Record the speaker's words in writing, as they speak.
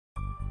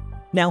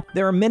Now,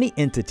 there are many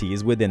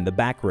entities within the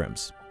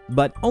Backrooms,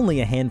 but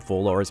only a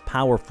handful are as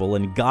powerful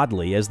and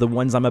godly as the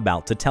ones I'm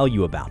about to tell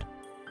you about.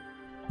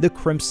 The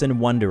Crimson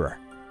Wanderer,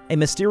 a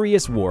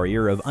mysterious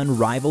warrior of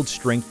unrivaled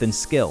strength and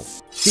skill,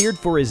 feared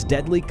for his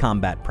deadly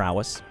combat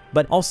prowess,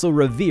 but also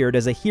revered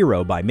as a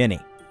hero by many.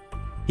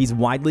 He's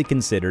widely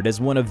considered as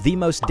one of the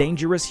most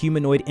dangerous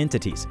humanoid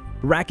entities,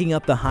 racking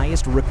up the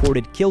highest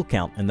recorded kill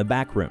count in the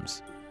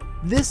Backrooms.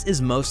 This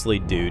is mostly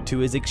due to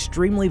his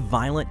extremely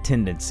violent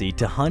tendency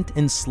to hunt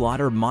and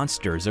slaughter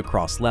monsters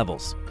across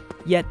levels.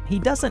 Yet, he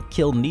doesn't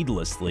kill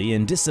needlessly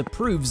and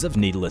disapproves of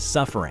needless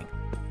suffering.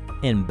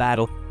 In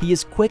battle, he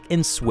is quick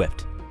and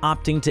swift,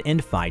 opting to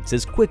end fights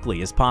as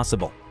quickly as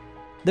possible.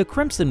 The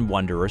Crimson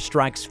Wanderer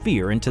strikes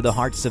fear into the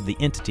hearts of the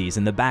entities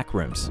in the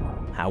Backrooms.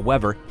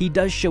 However, he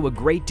does show a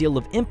great deal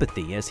of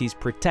empathy as he's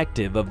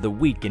protective of the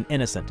weak and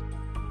innocent,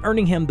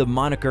 earning him the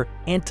moniker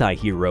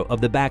anti-hero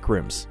of the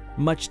Backrooms,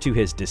 much to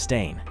his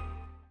disdain.